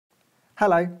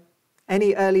Hello.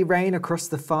 Any early rain across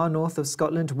the far north of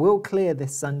Scotland will clear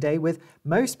this Sunday, with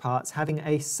most parts having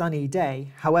a sunny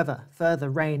day. However, further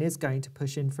rain is going to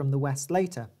push in from the west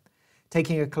later.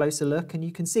 Taking a closer look, and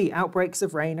you can see outbreaks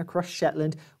of rain across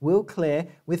Shetland will clear,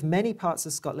 with many parts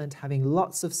of Scotland having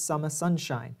lots of summer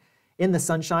sunshine. In the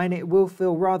sunshine, it will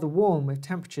feel rather warm, with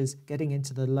temperatures getting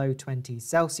into the low 20s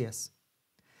Celsius.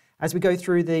 As we go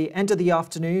through the end of the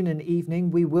afternoon and evening,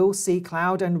 we will see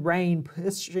cloud and rain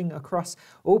pushing across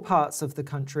all parts of the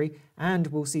country, and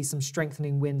we'll see some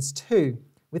strengthening winds too.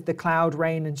 With the cloud,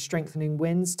 rain and strengthening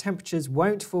winds, temperatures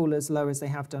won't fall as low as they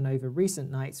have done over recent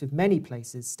nights, with many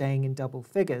places staying in double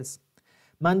figures.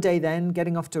 Monday then,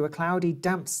 getting off to a cloudy,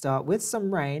 damp start with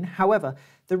some rain. However,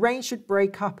 the rain should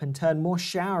break up and turn more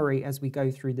showery as we go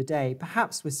through the day,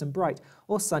 perhaps with some bright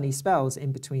or sunny spells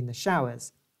in between the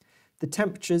showers. The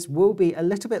temperatures will be a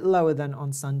little bit lower than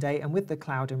on Sunday, and with the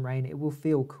cloud and rain, it will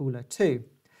feel cooler too.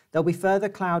 There'll be further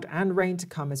cloud and rain to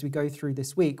come as we go through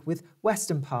this week, with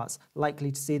western parts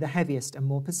likely to see the heaviest and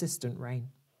more persistent rain.